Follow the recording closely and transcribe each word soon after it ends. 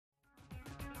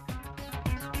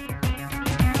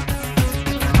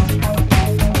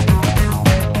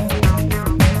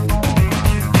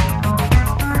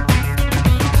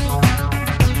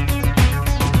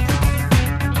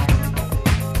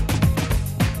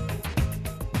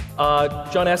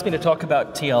John asked me to talk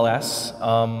about TLS.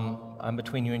 I'm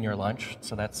between you and your lunch,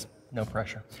 so that's no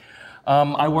pressure.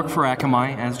 I work for a.k.a,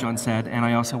 as John said, and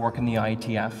I also work in the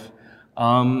IETF.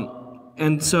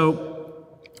 And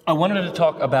so I wanted to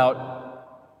talk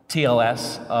about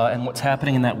TLS and what's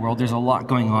happening in that world. There's a lot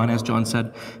going on, as John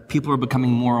said. People are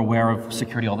becoming more aware of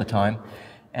security all the time.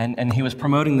 And he was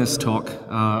promoting this talk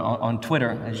on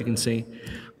Twitter, as you can see.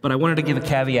 But I wanted to give a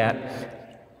caveat.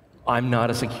 I'm not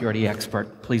a security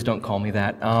expert. Please don't call me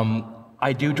that.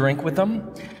 I do drink with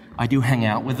them. I do hang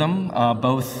out with them,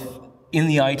 both in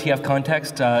the IETF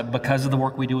context. Because of the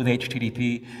work we do with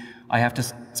HTTP, I have to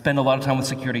spend a lot of time with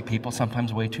security people,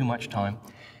 sometimes way too much time.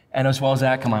 And as well as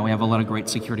a.k.a, we have a lot of great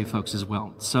security folks as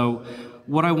well. So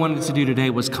what I wanted to do today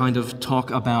was kind of talk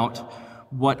about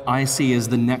what I see as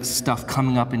the next stuff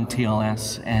coming up in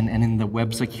TLS and in the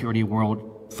web security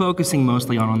world, focusing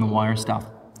mostly on the wire stuff.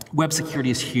 Web security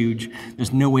is huge.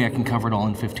 There's no way I can cover it all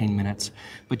in 15 minutes.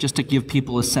 But just to give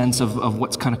people a sense of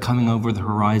what's kind of coming over the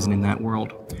horizon in that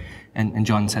world. And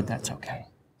John said that's okay.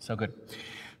 So good.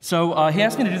 So he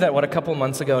asked me to do that, a couple of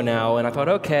months ago now, and I thought,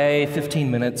 okay, 15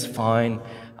 minutes, fine.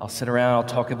 I'll sit around, I'll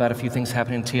talk about a few things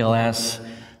happening in TLS.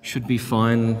 Should be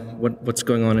fun. What's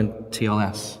going on in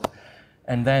TLS?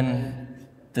 And then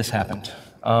this happened.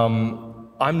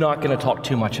 I'm not going to talk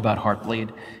too much about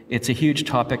Heartbleed. It's a huge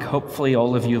topic. Hopefully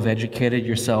all of you have educated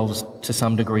yourselves to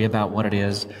some degree about what it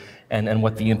is and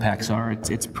what the impacts are.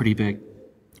 It's pretty big.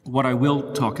 What I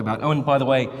will talk about, oh, and by the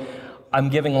way, I'm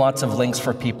giving lots of links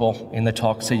for people in the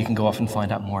talk so you can go off and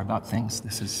find out more about things.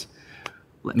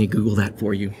 Let me Google that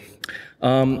for you.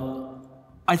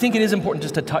 I think it is important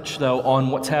just to touch, though, on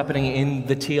what's happening in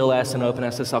the TLS and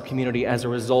OpenSSL community as a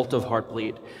result of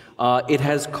Heartbleed. It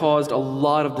has caused a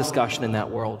lot of discussion in that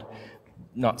world,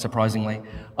 not surprisingly.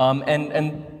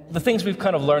 And the things we've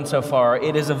kind of learned so far,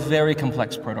 it is a very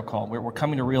complex protocol. We're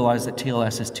coming to realize that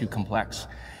TLS is too complex.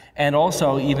 And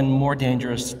also, even more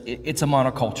dangerous, it's a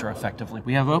monoculture, effectively.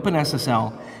 We have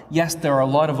OpenSSL. Yes, there are a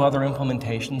lot of other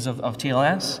implementations of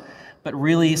TLS, but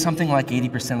really something like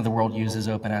 80% of the world uses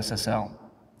OpenSSL.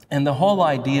 And the whole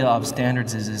idea of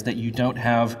standards is that you don't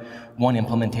have one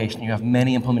implementation, you have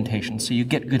many implementations, so you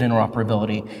get good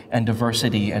interoperability and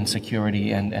diversity and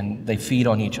security, and they feed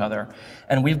on each other.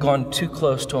 And we've gone too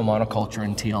close to a monoculture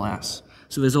in TLS.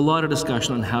 So there's a lot of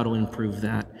discussion on how to improve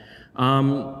that.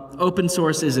 Open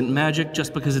source isn't magic.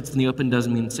 Just because it's in the open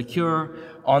doesn't mean it's secure.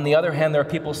 On the other hand, there are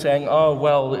people saying, oh,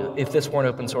 well, if this weren't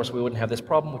open source, we wouldn't have this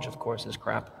problem, which of course is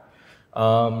crap.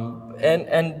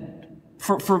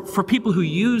 For people who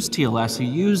use TLS, who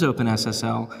use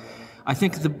OpenSSL, I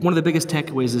think one of the biggest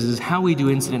takeaways is how we do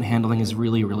incident handling is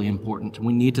really, really important.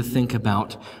 We need to think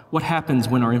about what happens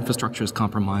when our infrastructure is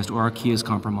compromised or our key is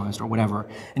compromised or whatever.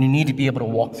 And you need to be able to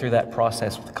walk through that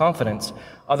process with confidence.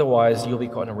 Otherwise, you'll be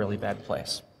caught in a really bad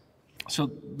place.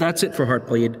 So that's it for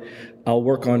Heartbleed. I'll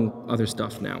work on other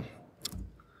stuff now.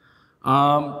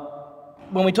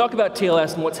 When we talk about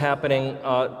TLS and what's happening,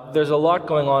 there's a lot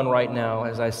going on right now,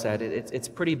 as I said. It's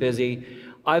pretty busy.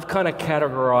 I've kind of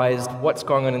categorized what's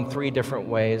going on in 3 different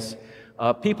ways.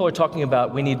 People are talking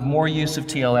about we need more use of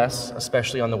TLS,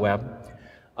 especially on the web.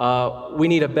 We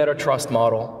need a better trust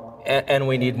model, and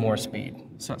we need more speed.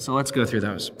 So let's go through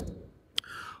those.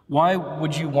 Why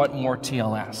would you want more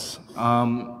TLS?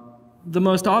 The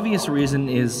most obvious reason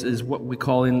is what we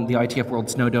call in the IETF world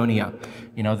Snowdonia.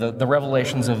 You know, the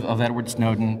revelations of Edward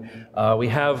Snowden. We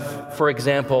have, for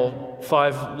example,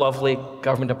 5 lovely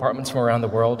government departments from around the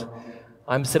world.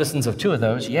 I'm citizens of 2 of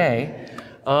those, yay,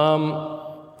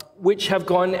 which have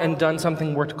gone and done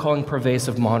something we're calling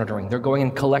pervasive monitoring. They're going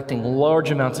and collecting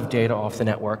large amounts of data off the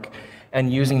network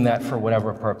and using that for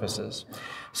whatever purposes.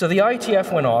 So the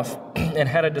IETF went off and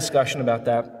had a discussion about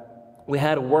that. We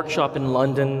had a workshop in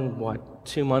London,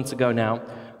 2 months ago now,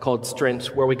 called Strint,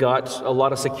 where we got a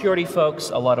lot of security folks,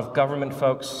 a lot of government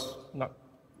folks, not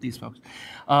these folks,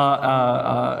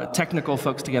 technical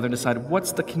folks together and decided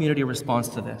what's the community response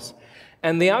to this.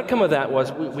 And the outcome of that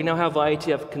was we now have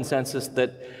IETF consensus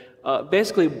that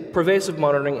basically pervasive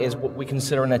monitoring is what we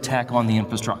consider an attack on the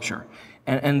infrastructure.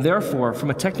 And therefore,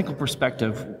 from a technical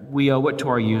perspective, we owe it to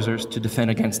our users to defend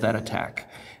against that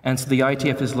attack. And so the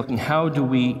IETF is looking, how do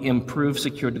we improve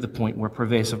security to the point where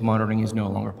pervasive monitoring is no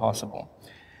longer possible?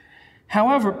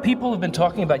 However, people have been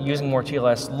talking about using more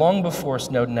TLS long before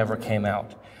Snowden ever came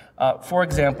out. For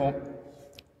example,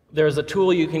 there's a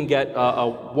tool you can get a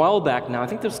while back now, I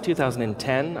think this was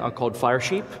 2010, called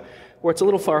Firesheep, where it's a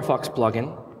little Firefox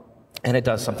plugin, and it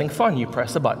does something fun. You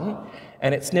press a button,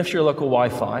 and it sniffs your local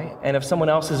Wi-Fi, and if someone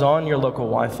else is on your local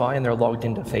Wi-Fi and they're logged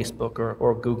into Facebook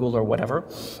or Google or whatever,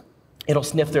 it'll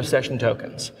sniff their session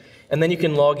tokens. And then you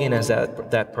can log in as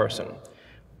that person,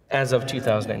 as of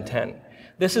 2010.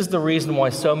 This is the reason why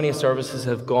so many services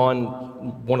have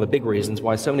gone, one of the big reasons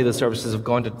why so many of the services have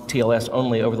gone to TLS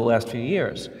only over the last few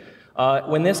years.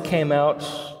 When this came out,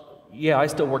 yeah, I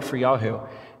still worked for Yahoo.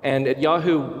 And at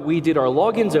Yahoo, we did our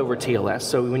logins over TLS.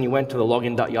 So when you went to the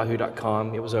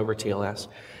login.yahoo.com, it was over TLS.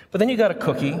 But then you got a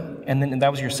cookie, and then that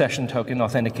was your session token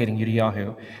authenticating you to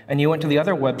Yahoo. And you went to the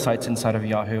other websites inside of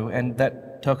Yahoo, and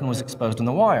that token was exposed in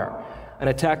the wire. An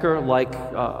attacker like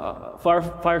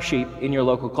Firesheep in your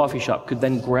local coffee shop could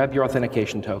then grab your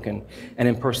authentication token and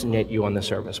impersonate you on the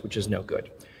service, which is no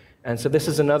good. And so this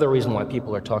is another reason why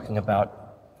people are talking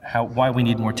about why we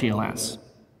need more TLS.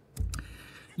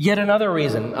 Yet another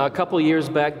reason, a couple years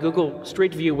back, Google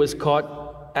Street View was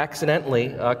caught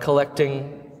accidentally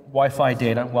collecting Wi-Fi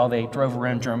data while they drove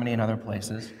around Germany and other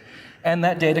places. And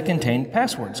that data contained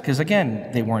passwords, because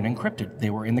again, they weren't encrypted, they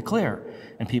were in the clear.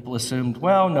 And people assumed,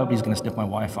 well, nobody's going to snip my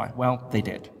Wi-Fi. Well, they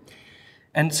did.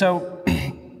 And so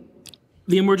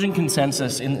the emerging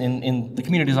consensus in the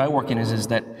communities I work in is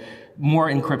that more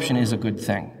encryption is a good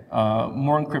thing.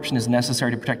 More encryption is necessary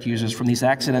to protect users from these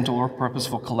accidental or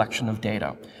purposeful collection of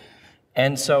data.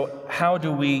 And so how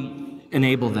do we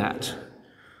enable that?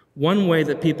 One way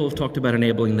that people have talked about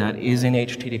enabling that is in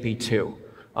HTTP 2.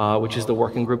 Which is the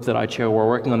working group that I chair. We're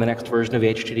working on the next version of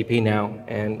HTTP now,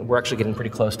 and we're actually getting pretty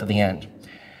close to the end.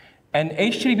 And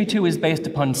HTTP 2 is based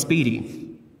upon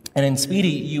Speedy. And in Speedy,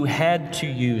 you had to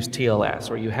use TLS,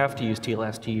 or you have to use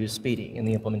TLS to use Speedy in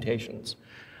the implementations.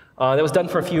 That was done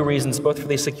for a few reasons, both for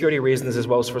the security reasons as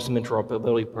well as for some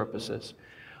interoperability purposes.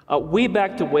 We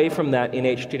backed away from that in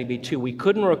HTTP 2. We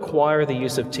couldn't require the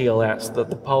use of TLS.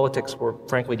 The politics were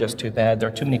frankly just too bad. There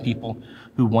are too many people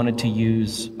who wanted to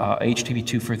use HTTP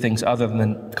 2 for things other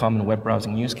than common web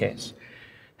browsing use case.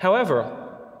 However,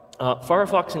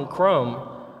 Firefox and Chrome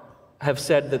have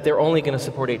said that they're only going to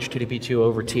support HTTP 2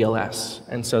 over TLS.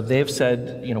 And so they've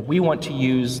said, you know, we want to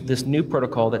use this new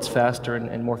protocol that's faster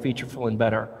and more featureful and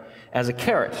better as a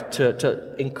carrot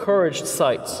to encourage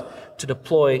sites to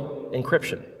deploy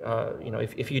encryption. You know,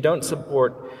 if you don't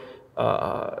support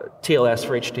TLS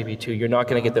for HTTP2, you're not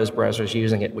going to get those browsers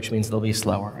using it, which means they'll be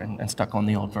slower and stuck on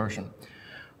the old version.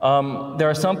 There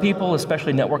are some people,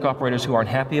 especially network operators, who aren't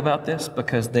happy about this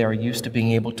because they are used to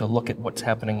being able to look at what's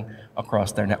happening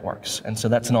across their networks. And so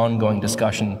that's an ongoing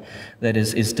discussion that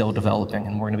is still developing,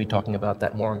 and we're going to be talking about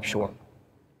that more, I'm sure.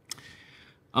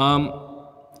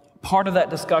 Part of that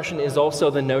discussion is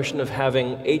also the notion of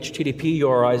having HTTP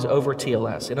URIs over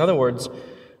TLS. In other words,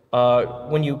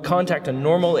 when you contact a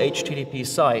normal HTTP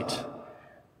site,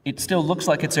 it still looks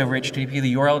like it's over HTTP.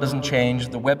 The URL doesn't change.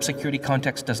 The web security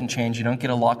context doesn't change. You don't get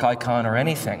a lock icon or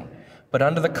anything. But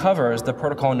under the covers, the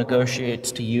protocol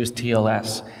negotiates to use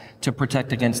TLS to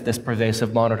protect against this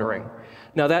pervasive monitoring.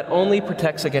 Now, that only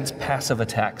protects against passive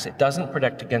attacks. It doesn't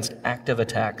protect against active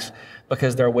attacks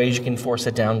because there are ways you can force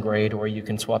a downgrade or you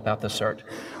can swap out the cert.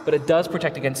 But it does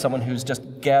protect against someone who's just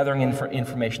gathering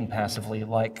information passively,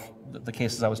 like the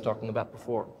cases I was talking about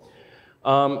before.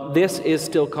 This is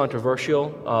still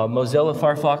controversial. Mozilla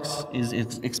Firefox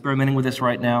is experimenting with this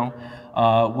right now,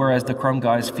 whereas the Chrome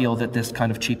guys feel that this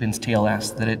kind of cheapens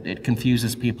TLS, that it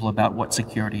confuses people about what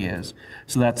security is.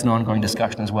 So that's an ongoing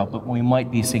discussion as well, but we might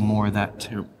be seeing more of that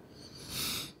too.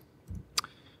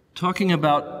 Talking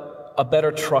about a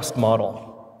better trust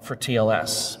model for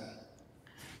TLS.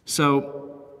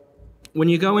 So when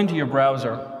you go into your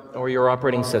browser, or your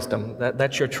operating system,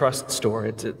 that's your trust store.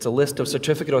 It's a list of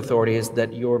certificate authorities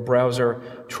that your browser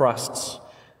trusts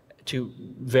to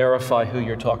verify who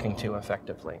you're talking to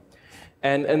effectively.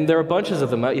 And there are bunches of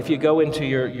them. If you go into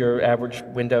your average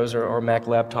Windows or Mac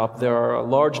laptop, there are a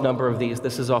large number of these.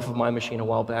 This is off of my machine a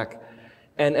while back.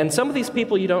 And some of these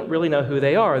people, you don't really know who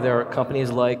they are. There are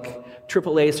companies like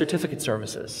AAA certificate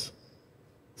services,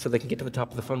 so they can get to the top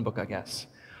of the phone book, I guess.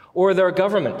 Or there are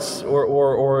governments,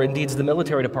 or indeed the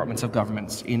military departments of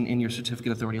governments in your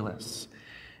certificate authority lists.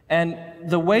 And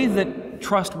the way that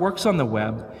trust works on the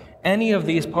web, any of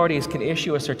these parties can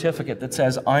issue a certificate that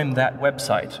says, I'm that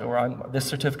website, or this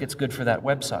certificate's good for that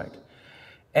website.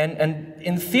 And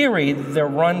in theory, they're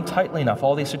run tightly enough,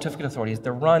 all these certificate authorities,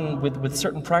 they're run with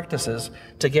certain practices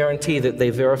to guarantee that they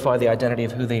verify the identity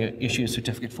of who they issue a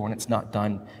certificate for, and it's not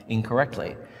done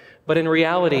incorrectly. But in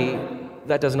reality,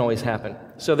 that doesn't always happen.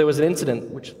 So there was an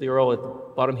incident, which the URL at the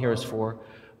bottom here is for,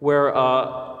 where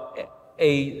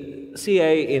a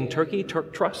CA in Turkey,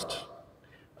 Turk Trust,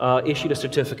 issued a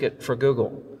certificate for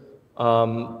Google,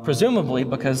 presumably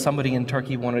because somebody in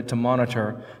Turkey wanted to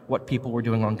monitor what people were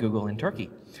doing on Google in Turkey.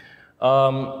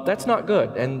 That's not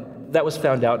good, and that was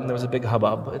found out, and there was a big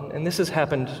hubbub. And this has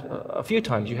happened a few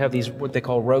times. You have these, what they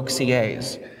call rogue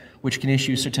CAs, which can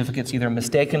issue certificates either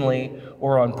mistakenly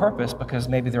or on purpose because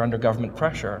maybe they're under government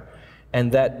pressure,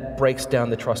 and that breaks down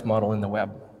the trust model in the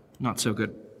web. Not so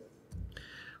good.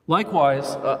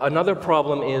 Likewise, another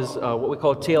problem is what we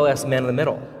call TLS Man in the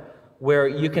middle, where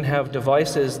you can have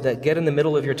devices that get in the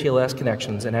middle of your TLS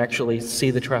connections and actually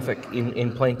see the traffic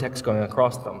in plain text going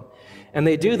across them. And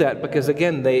they do that because,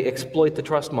 again, they exploit the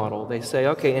trust model. They say,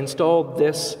 okay, install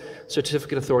this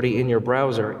certificate authority in your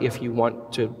browser if you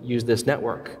want to use this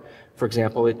network. For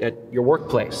example, at your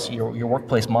workplace, your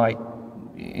workplace might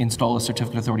install a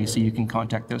certificate authority so you can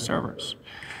contact those servers.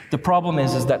 The problem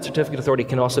is that certificate authority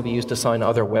can also be used to sign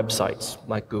other websites,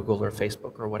 like Google or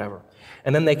Facebook or whatever.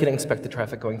 And then they can inspect the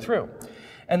traffic going through.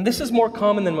 And this is more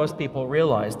common than most people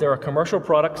realize. There are commercial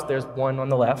products, there's one on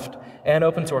the left, and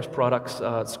open source products,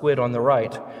 Squid on the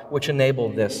right, which enable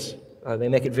this. They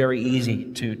make it very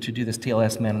easy to do this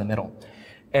TLS Man in the middle.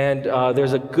 And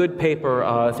there's a good paper,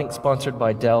 I think sponsored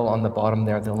by Dell on the bottom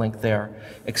there, the link there,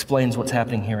 explains what's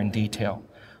happening here in detail.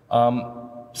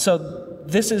 So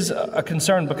this is a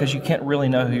concern because you can't really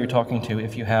know who you're talking to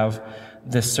if you have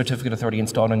this certificate authority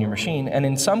installed on your machine. And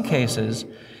in some cases,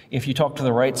 if you talk to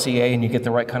the right CA and you get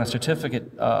the right kind of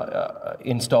certificate bought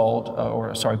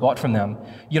from them,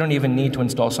 you don't even need to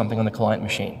install something on the client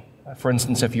machine. For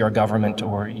instance, if you're a government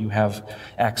or you have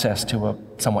access to a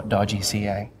somewhat dodgy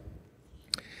CA.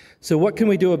 So what can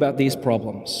we do about these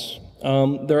problems?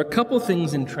 There are a couple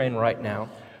things in train right now.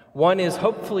 One is,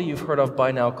 hopefully you've heard of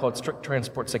by now, called strict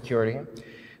transport security.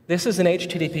 This is an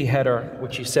HTTP header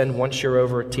which you send once you're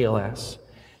over TLS.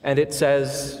 And it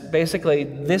says, basically,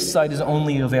 this site is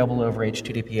only available over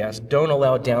HTTPS. Don't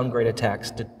allow downgrade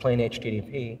attacks to plain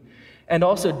HTTP. And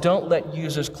also, don't let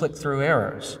users click through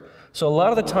errors. So a lot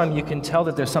of the time you can tell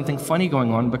that there's something funny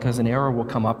going on because an error will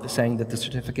come up saying that the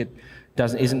certificate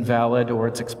isn't valid or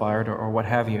it's expired or what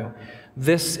have you.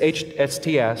 This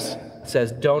HSTS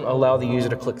says don't allow the user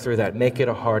to click through that, make it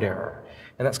a hard error.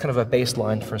 And that's kind of a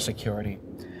baseline for security.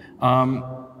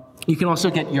 You can also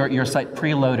get your site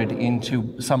preloaded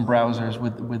into some browsers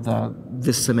with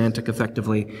this semantic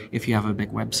effectively if you have a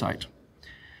big website.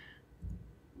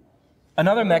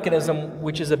 Another mechanism,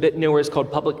 which is a bit newer, is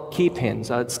called public key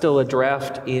pins. It's still a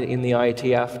draft in the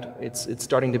IETF. It's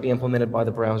starting to be implemented by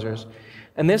the browsers.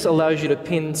 And this allows you to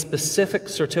pin specific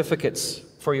certificates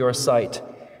for your site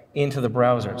into the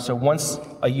browser. So once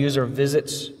a user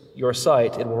visits your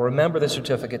site, it will remember the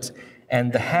certificates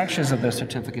and the hashes of those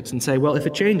certificates and say, well, if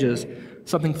it changes,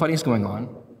 something funny is going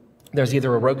on. There's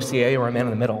either a rogue CA or a man in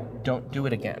the middle. Don't do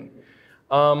it again.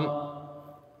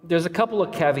 There's a couple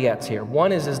of caveats here.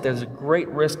 One is there's a great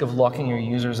risk of locking your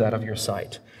users out of your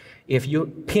site. If you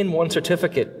pin one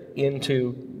certificate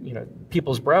into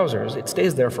people's browsers, it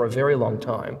stays there for a very long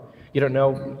time. You don't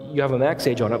know, you have a max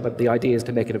age on it, but the idea is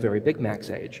to make it a very big max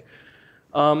age.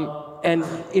 And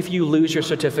if you lose your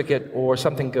certificate or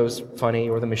something goes funny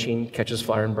or the machine catches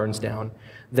fire and burns down,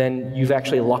 then you've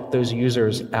actually locked those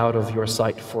users out of your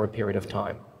site for a period of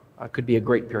time. Could be a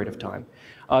great period of time.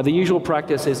 The usual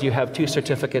practice is you have two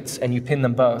certificates and you pin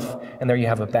them both, and there you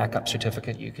have a backup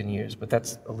certificate you can use, but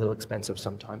that's a little expensive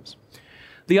sometimes.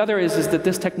 The other is that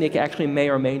this technique actually may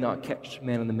or may not catch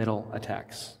man-in-the-middle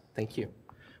attacks. Thank you.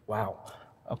 Wow.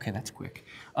 Okay, that's quick.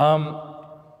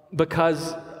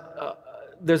 Because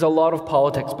there's a lot of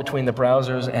politics between the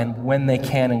browsers and when they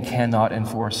can and cannot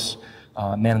enforce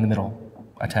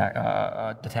man-in-the-middle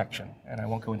attack detection. And I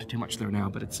won't go into too much there now,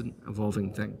 but it's an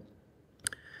evolving thing.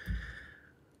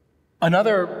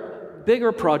 Another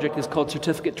bigger project is called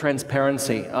certificate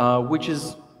transparency, which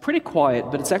is pretty quiet,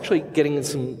 but it's actually getting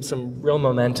some real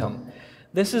momentum.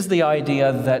 This is the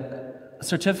idea that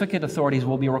certificate authorities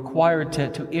will be required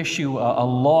to issue a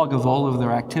log of all of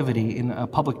their activity in a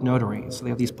public notary. So they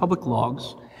have these public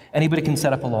logs. Anybody can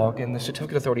set up a log, and the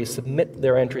certificate authorities submit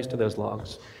their entries to those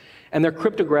logs. And they're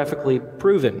cryptographically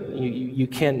proven. You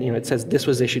can, it says this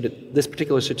was issued this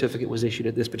particular certificate was issued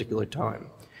at this particular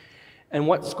time. And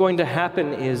what's going to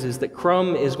happen is that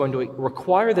Chrome is going to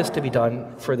require this to be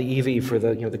done for the EV, for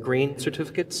the green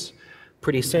certificates,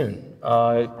 pretty soon,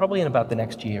 probably in about the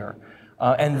next year.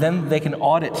 And then they can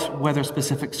audit whether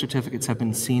specific certificates have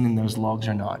been seen in those logs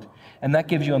or not. And that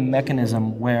gives you a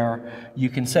mechanism where you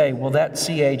can say, well, that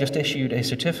CA just issued a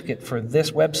certificate for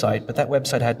this website, but that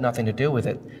website had nothing to do with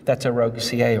it. That's a rogue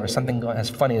CA, or something as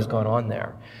funny has gone on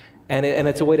there. And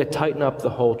it's a way to tighten up the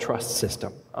whole trust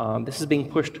system. This is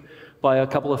being pushed by a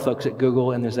couple of folks at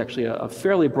Google, and there's actually a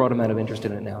fairly broad amount of interest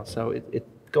in it now. So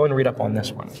go and read up on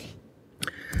this one.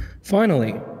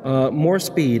 Finally, more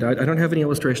speed. I don't have any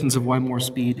illustrations of why more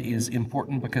speed is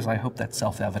important because I hope that's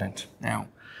self-evident now.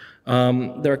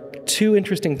 There are two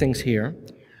interesting things here.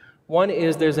 One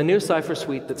is there's a new cipher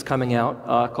suite that's coming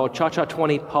out called ChaCha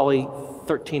 20 Poly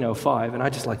 1305, and I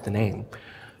just like the name.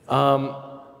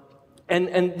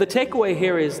 And the takeaway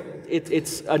here is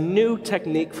it's a new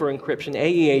technique for encryption,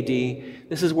 AEAD.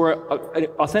 This is where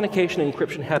authentication and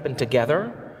encryption happen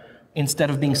together instead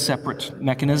of being separate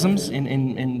mechanisms.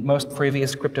 In most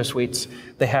previous crypto suites,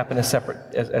 they happen as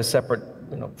separate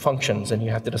functions, and you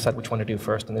have to decide which one to do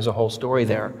first, and there's a whole story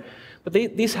there. But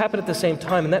these happen at the same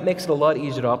time, and that makes it a lot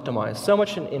easier to optimize. So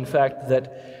much, in fact,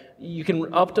 that you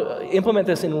can implement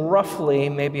this in roughly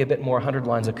maybe a bit more 100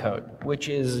 lines of code, which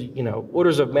is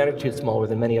orders of magnitude smaller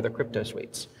than many other crypto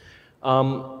suites.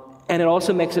 And it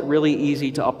also makes it really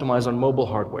easy to optimize on mobile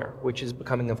hardware, which is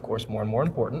becoming, of course, more and more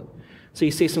important. So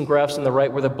you see some graphs on the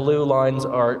right where the blue lines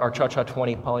are ChaCha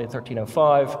 20 Poly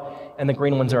 1305, and the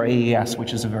green ones are AES,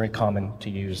 which is a very common to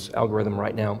use algorithm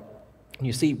right now. And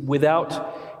you see, without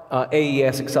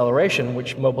AES acceleration,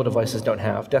 which mobile devices don't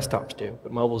have, desktops do,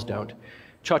 but mobiles don't,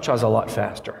 ChaCha is a lot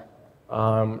faster.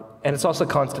 And it's also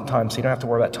constant time, so you don't have to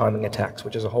worry about timing attacks,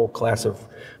 which is a whole class of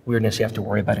weirdness you have to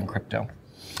worry about in crypto.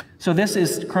 So this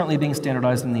is currently being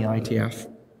standardized in the IETF.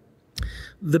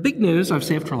 The big news I've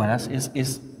saved for last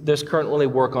is there's currently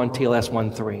work on TLS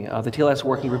 1.3. The TLS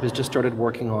working group has just started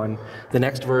working on the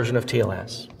next version of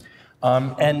TLS.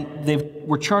 And they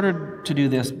were chartered to do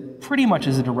this pretty much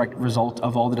as a direct result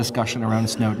of all the discussion around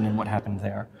Snowden and what happened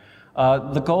there.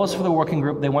 The goal is for the working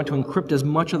group, they want to encrypt as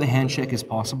much of the handshake as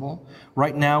possible.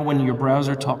 Right now, when your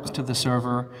browser talks to the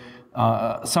server,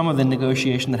 some of the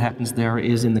negotiation that happens there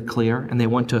is in the clear, and they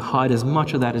want to hide as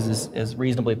much of that as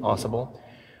reasonably possible.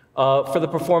 For the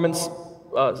performance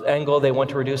angle, they want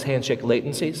to reduce handshake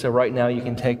latency. So right now you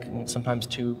can take sometimes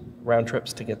 2 round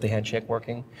trips to get the handshake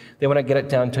working. They want to get it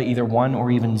down to either 1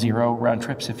 or even 0 round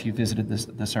trips if you visited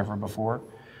the server before.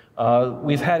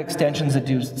 We've had extensions that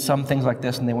do some things like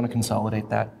this, and they want to consolidate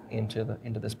that into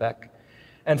the spec.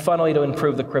 And finally, to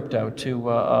improve the crypto,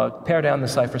 to pare down the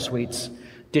cipher suites,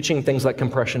 ditching things like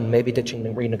compression, maybe ditching the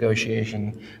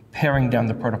renegotiation, paring down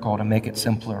the protocol to make it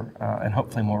simpler and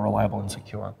hopefully more reliable and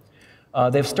secure.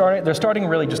 They're starting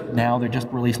really just now. They're just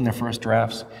releasing their first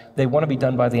drafts. They want to be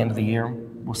done by the end of the year.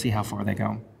 We'll see how far they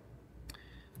go.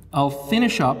 I'll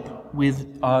finish up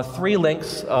with 3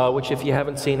 links, which if you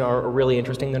haven't seen are really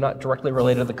interesting. They're not directly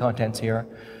related to the contents here.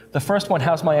 The first one,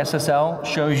 How's My SSL,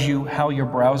 shows you how your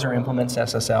browser implements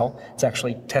SSL. It's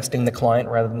actually testing the client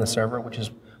rather than the server, which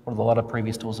is what a lot of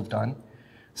previous tools have done.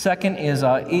 Second is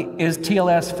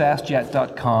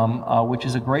TLSFastJet.com, which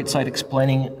is a great site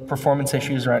explaining performance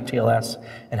issues around TLS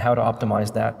and how to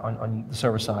optimize that on the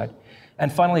server side.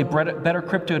 And finally,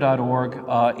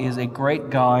 BetterCrypto.org is a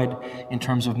great guide in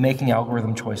terms of making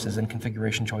algorithm choices and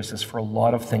configuration choices for a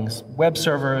lot of things, web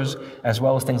servers, as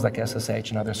well as things like SSH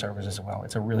and other servers as well.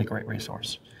 It's a really great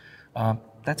resource.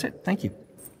 That's it. Thank you.